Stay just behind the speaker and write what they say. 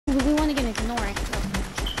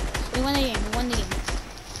We won the game. We won the game.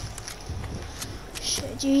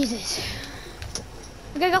 Shit, Jesus.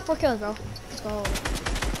 We got 4 kills, bro. Let's go.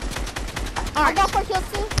 Alright. I got 4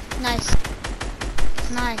 kills too. Nice.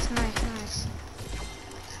 Nice.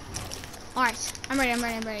 Alright, I'm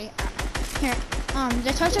ready. Here.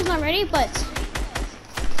 The touchdown's not ready, but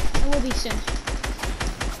it will be soon.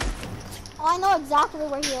 Oh, I know exactly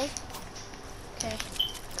where he is. Okay.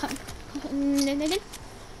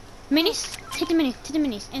 Minis? Take the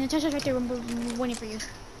minis. And the touchdown's right there waiting for you.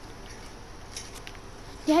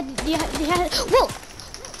 They had, whoa!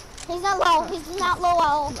 He's not low. He's not low at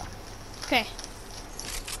all. Okay.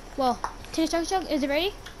 Well, take the touchdown. Is it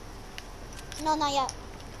ready? No, not yet.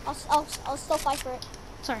 I'll still fight for it.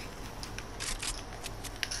 Sorry.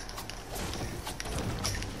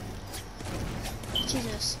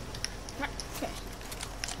 Jesus. Right. Okay.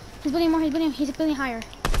 He's building more. He's building higher.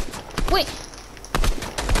 Wait.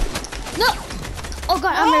 No. Oh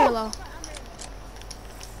God, I'm very low.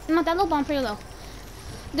 I'm not that low, but I'm pretty low.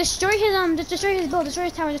 Destroy his build. Destroy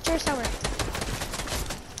his tower.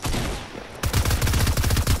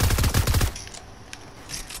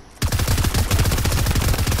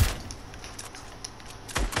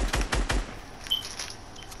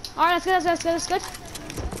 Alright, that's good.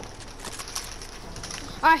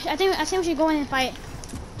 Alright, I think we should go in and fight.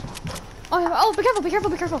 Oh, be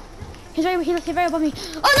careful. He's right above me.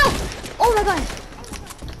 Oh no! Oh my God!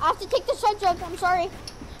 I have to take the shot jump. I'm sorry.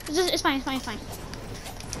 It's fine.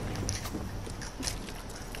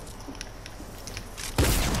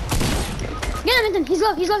 Get him, Nathan. He's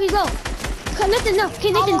low. Nathan, no.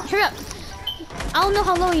 Okay, Nathan, hurry up. I don't know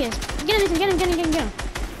how low he is. Get him, Nathan. Get him. Get him.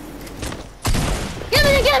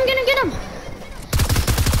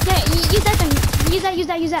 Yeah, use that thing.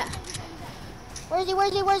 Use that. Where is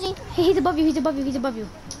he? He's above you.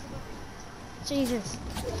 Jesus.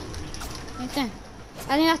 Nathan.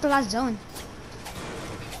 I think that's the last zone.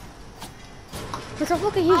 Look,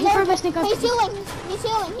 okay, he's trying to sneak up. He's healing.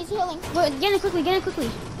 Wait, get in quickly.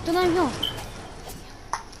 Don't let him go.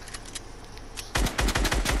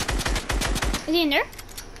 Is he in there?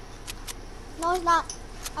 No, he's not.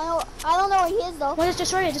 I don't know where he is though. Well, just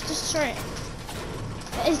destroy it. Is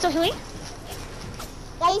he still healing?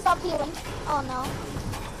 Yeah, he stopped healing. Oh no.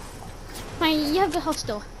 Fine, you have good health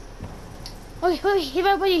still. Okay, wait, he's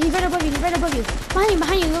right above you.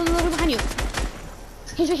 Behind you, little behind you.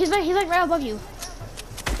 He's right above you.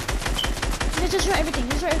 Just destroy everything.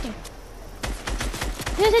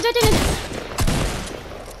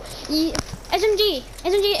 SMG.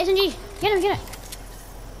 Get him.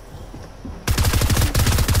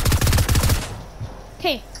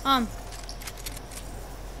 Okay,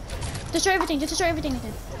 destroy everything,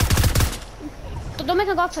 Nathan. Don't make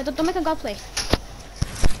a god play.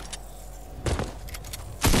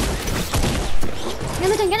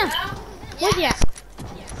 Nathan, get him. Where's he at?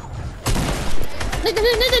 Nathan,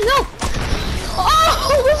 no!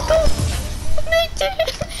 Oh, let's go!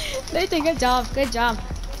 Nathan, good job.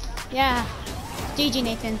 Yeah. GG,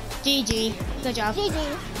 Nathan. GG. Good job.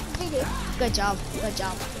 GG. Good job.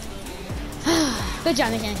 Good job,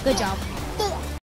 Nathan. Good job.